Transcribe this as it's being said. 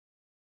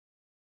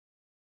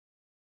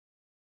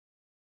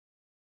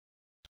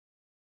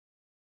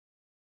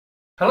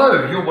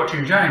Hello, you're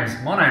watching James.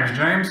 My name's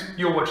James,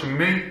 you're watching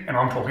me, and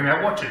I'm talking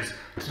about watches.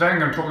 Today I'm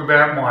going to talk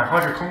about my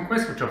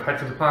HydroConquest, which I've had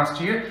for the past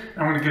year,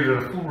 and I'm going to give it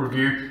a full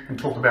review and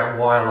talk about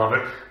why I love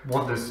it,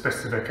 what the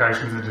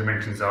specifications and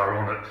dimensions are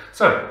on it.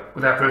 So,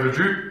 without further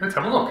ado, let's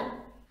have a look.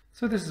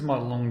 So this is my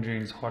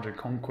Longines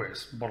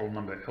HydroConquest, model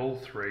number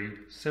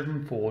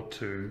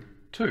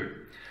L37422.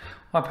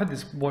 I've had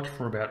this watch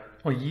for about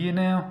a year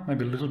now,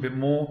 maybe a little bit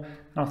more,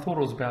 and I thought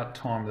it was about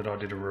time that I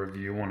did a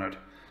review on it.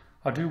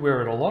 I do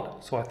wear it a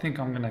lot, so I think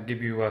I'm going to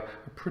give you a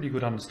pretty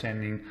good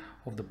understanding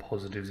of the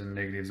positives and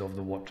negatives of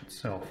the watch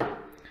itself.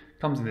 It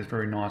comes in this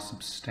very nice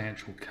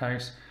substantial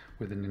case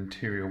with an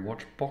interior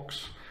watch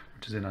box,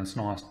 which is in a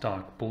nice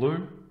dark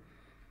blue.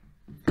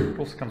 It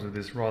also comes with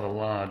this rather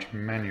large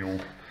manual.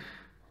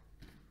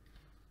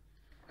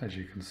 As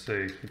you can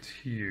see, it's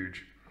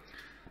huge.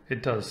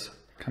 It does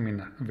come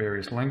in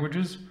various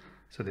languages,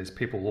 so there's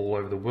people all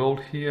over the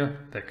world here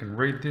that can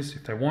read this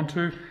if they want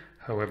to.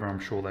 However, I'm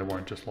sure they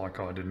won't, just like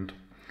I didn't.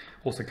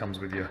 Also comes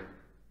with your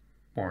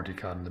warranty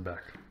card in the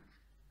back.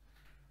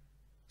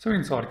 So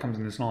inside it comes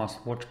in this nice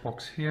watch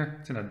box here.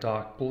 It's in a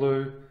dark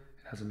blue.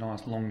 It has a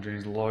nice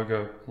Longines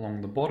logo along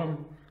the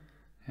bottom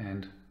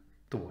and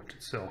the watch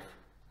itself.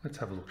 Let's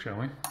have a look, shall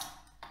we?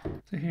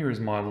 So here is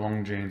my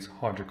Longines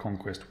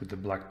HydroConquest with the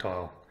black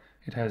dial.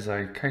 It has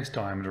a case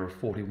diameter of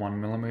 41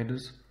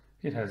 millimeters.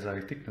 It has a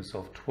thickness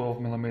of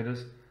 12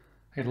 millimeters,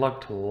 a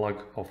lug to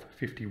lug of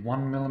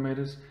 51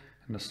 millimeters,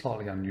 and a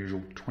slightly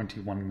unusual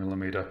 21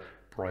 millimeter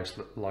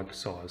bracelet lug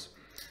size.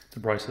 The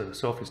bracelet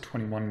itself is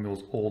 21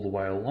 mils all the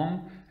way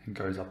along and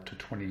goes up to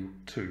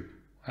 22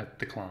 at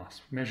the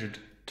clasp. Measured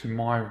to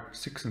my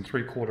 6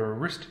 3/4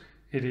 wrist,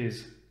 it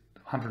is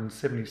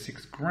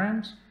 176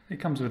 grams. It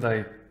comes with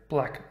a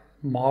black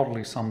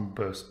mildly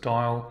sunburst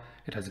dial.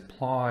 It has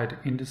applied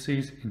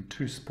indices in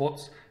 2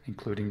 spots,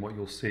 including what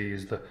you'll see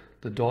is the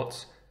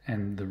dots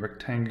and the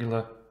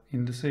rectangular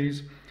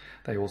indices.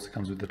 They also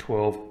comes with the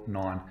 12,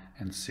 9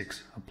 and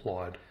 6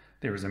 applied.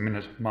 There is a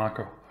minute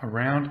marker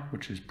around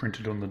which is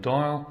printed on the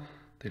dial,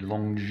 the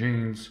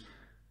Longines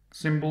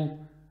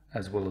symbol,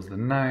 as well as the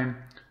name,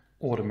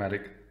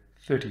 automatic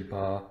 30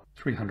 bar,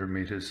 300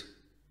 meters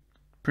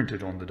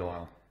printed on the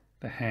dial.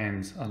 The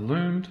hands are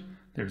loomed.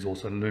 There is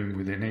also loom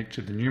within each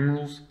of the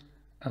numerals,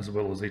 as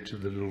well as each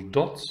of the little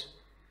dots,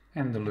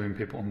 and the loom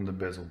pip on the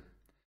bezel.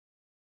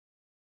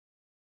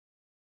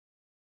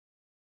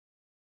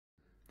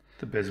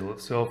 The bezel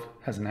itself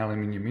has an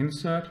aluminium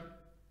insert.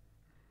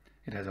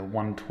 It has a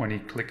 120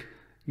 click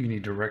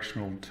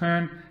unidirectional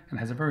turn and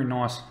has a very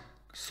nice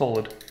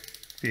solid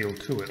feel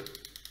to it.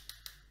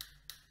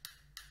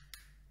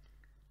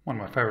 One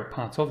of my favourite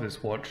parts of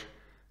this watch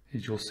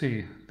is you'll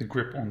see the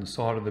grip on the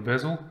side of the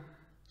bezel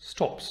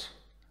stops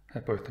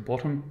at both the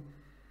bottom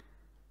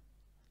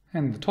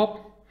and the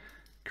top,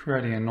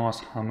 creating a nice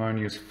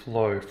harmonious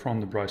flow from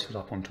the bracelet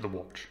up onto the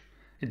watch.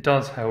 It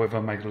does,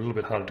 however, make it a little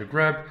bit harder to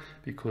grab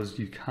because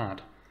you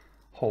can't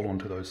hold on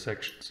to those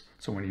sections.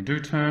 So when you do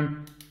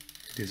turn,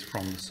 it is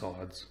from the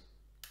sides.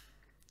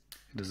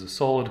 It is a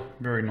solid,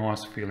 very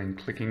nice feeling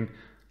clicking,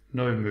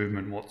 no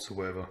movement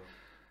whatsoever.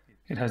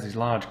 It has these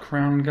large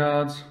crown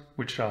guards,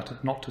 which are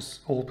not to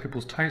all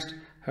people's taste.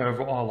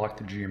 However, I like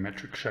the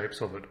geometric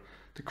shapes of it.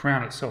 The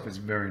crown itself is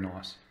very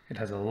nice. It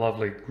has a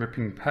lovely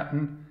gripping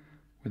pattern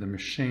with a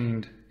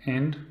machined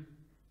end,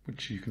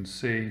 which you can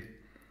see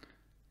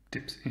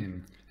dips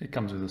in. It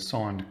comes with a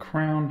signed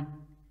crown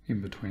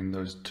in between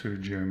those 2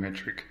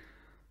 geometric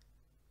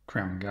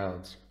crown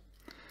guards.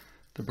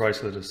 The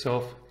bracelet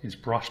itself is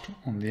brushed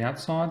on the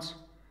outsides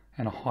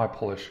and a high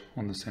polish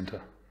on the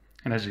center.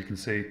 And as you can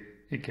see,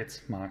 it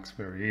gets marks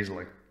very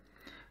easily.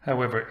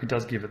 However, it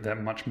does give it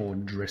that much more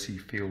dressy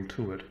feel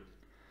to it.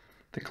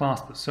 The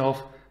clasp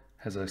itself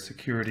has a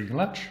security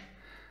latch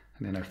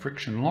and then a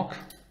friction lock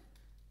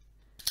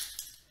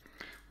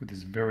with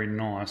this very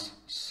nice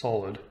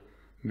solid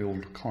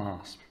milled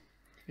clasp.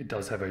 It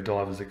does have a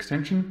diver's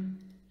extension.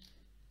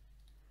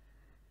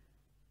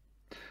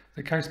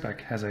 The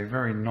caseback has a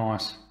very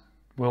nice,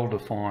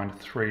 well-defined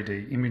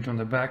 3D image on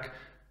the back,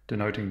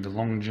 denoting the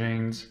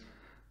Longines.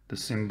 The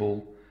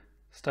symbol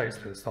states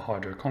that it's the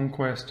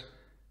HydroConquest. It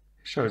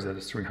shows that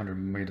it's 300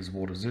 meters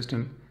water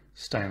resistant,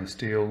 stainless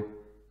steel,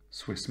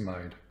 Swiss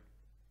made.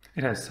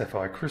 It has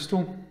sapphire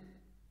crystal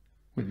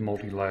with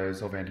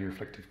multi-layers of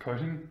anti-reflective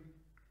coating.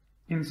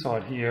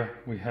 Inside here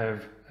we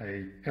have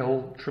a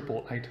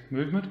L888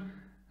 movement,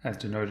 as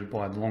denoted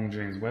by the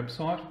Longines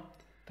website.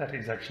 That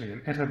is actually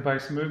an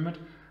ETA-based movement,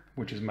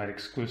 which is made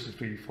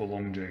exclusively for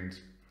Longines.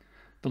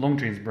 The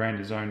Longines brand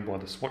is owned by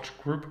the Swatch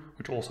Group,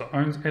 which also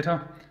owns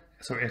ETA,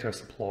 so ETA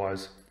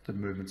supplies the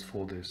movements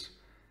for this.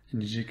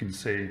 And as you can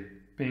see,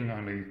 being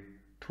only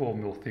 12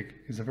 mil thick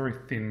is a very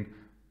thin,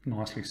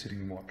 nicely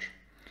sitting watch.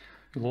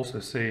 You'll also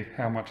see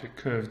how much it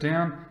curves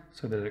down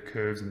so that it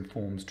curves and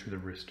forms to the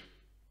wrist.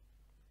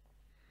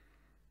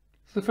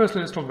 So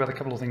firstly, let's talk about a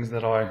couple of things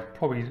that I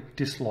probably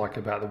dislike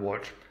about the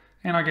watch.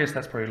 And I guess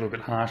that's probably a little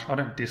bit harsh. I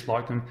don't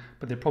dislike them,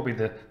 but they're probably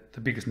the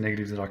biggest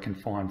negatives that I can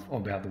find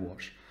about the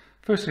watch.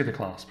 Firstly, the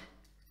clasp.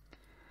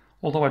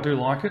 Although I do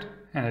like it,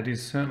 and it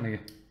is certainly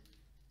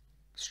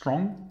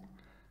strong,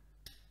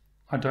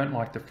 I don't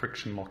like the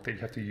friction lock that you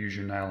have to use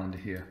your nail under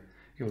here.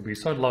 It would be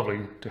so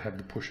lovely to have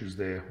the pushers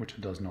there, which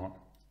it does not.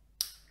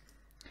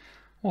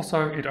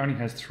 Also, it only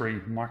has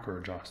 3 micro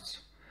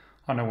adjusts.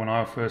 I know when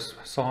I first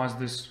sized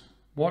this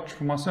watch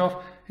for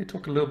myself, it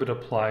took a little bit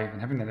of play, and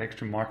having that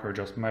extra micro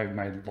adjust may have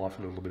made life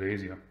a little bit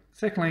easier.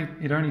 Secondly,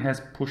 it only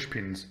has push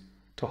pins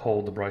to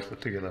hold the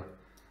bracelet together.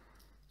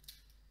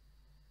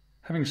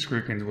 Having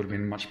screw pins would have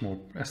been much more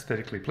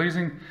aesthetically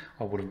pleasing.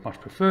 I would have much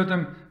preferred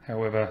them.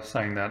 However,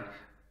 saying that,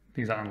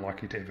 these are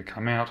unlikely to ever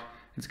come out.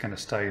 It's going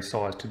to stay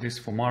sized to this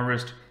for my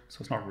wrist, so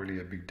it's not really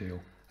a big deal.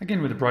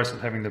 Again, with the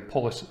bracelet having the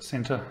polished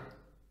center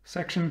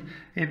section,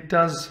 it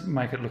does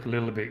make it look a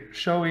little bit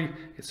showy.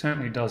 It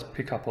certainly does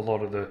pick up a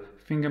lot of the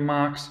finger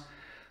marks.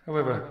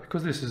 However,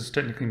 because this is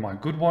technically my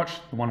good watch,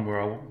 the one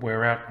where I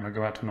wear out when I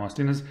go out to nice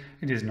dinners,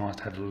 it is nice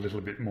to have a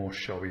little bit more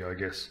showy, I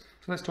guess.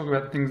 So let's talk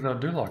about the things that I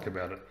do like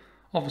about it.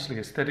 Obviously,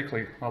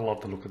 aesthetically, I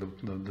love the look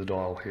of the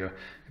dial here.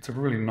 It's a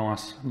really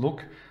nice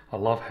look. I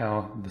love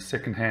how the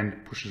second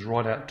hand pushes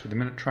right out to the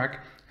minute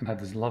track and have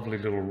this lovely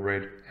little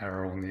red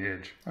arrow on the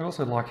edge. I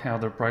also like how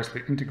the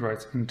bracelet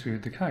integrates into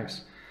the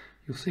case.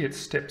 You'll see it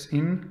steps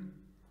in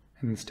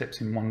and then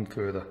steps in one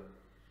further.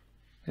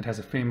 It has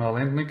a female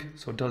end link,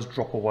 so it does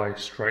drop away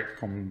straight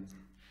from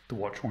the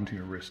watch onto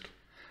your wrist.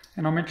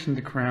 And I mentioned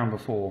the crown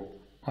before.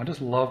 I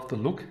just love the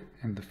look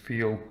and the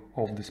feel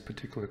of this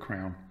particular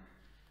crown.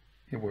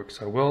 It works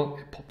so well,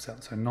 it pops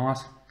out so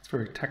nice, it's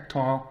very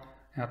tactile,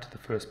 out to the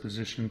first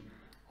position.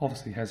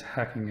 Obviously has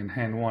hacking and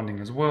hand winding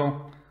as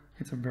well.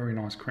 It's a very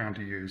nice crown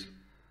to use.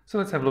 So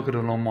let's have a look at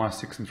it on my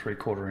 6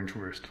 3/4 inch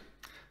wrist.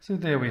 So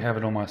there we have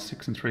it on my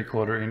 6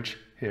 3/4 inch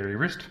hairy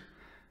wrist.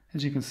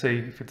 As you can see,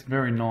 it fits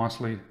very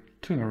nicely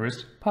to my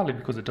wrist, partly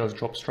because it does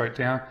drop straight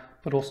down,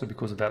 but also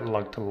because of that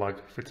lug to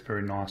lug fits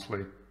very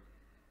nicely.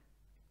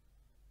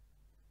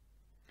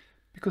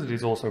 Because it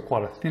is also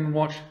quite a thin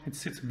watch, it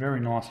sits very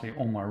nicely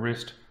on my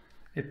wrist.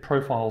 It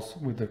profiles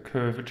with the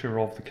curvature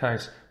of the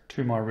case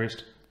to my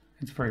wrist.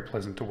 It's very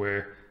pleasant to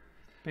wear.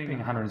 Being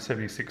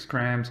 176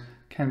 grams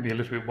can be a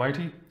little bit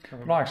weighty,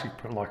 but I actually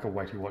like a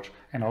weighty watch,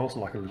 and I also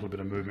like a little bit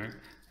of movement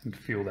and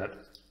feel that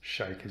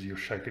shake as you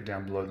shake it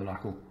down below the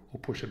knuckle or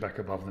push it back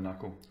above the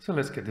knuckle. So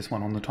let's get this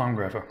one on the time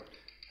grapher.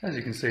 As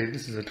you can see,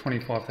 this is a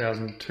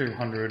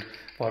 25,200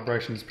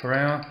 vibrations per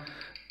hour.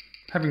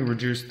 Having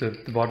reduced the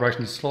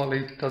vibrations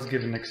slightly does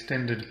give an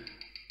extended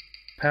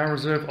power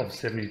reserve of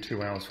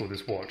 72 hours for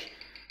this watch.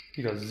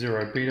 You got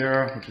 0 beat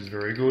error, which is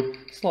very good,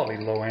 slightly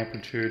low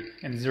amplitude,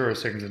 and 0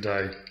 seconds a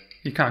day.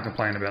 You can't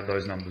complain about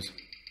those numbers.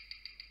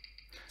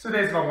 So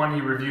there's my 1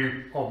 year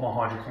review of my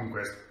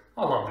HydroConquest.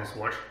 I love this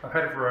watch. I've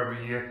had it for over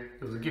a year.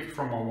 It was a gift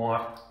from my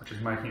wife, which is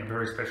making it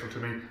very special to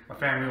me. My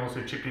family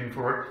also chipped in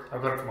for it. I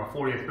got it for my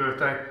 40th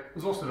birthday. It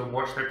was also the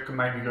watch that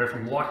made me go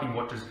from liking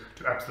watches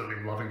to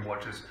absolutely loving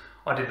watches.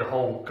 I did the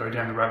whole go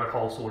down the rabbit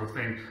hole sort of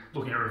thing,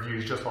 looking at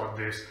reviews just like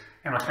this,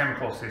 and I came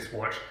across this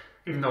watch.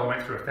 Even though I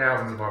went through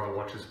thousands of other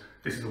watches,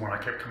 this is the one I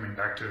kept coming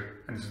back to,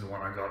 and this is the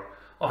one I got.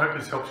 I hope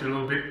this helps you a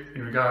little bit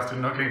in regards to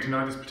not getting to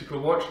know this particular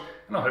watch,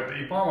 and I hope that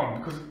you buy one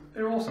because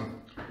they're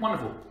awesome.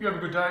 Wonderful. You have a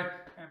good day.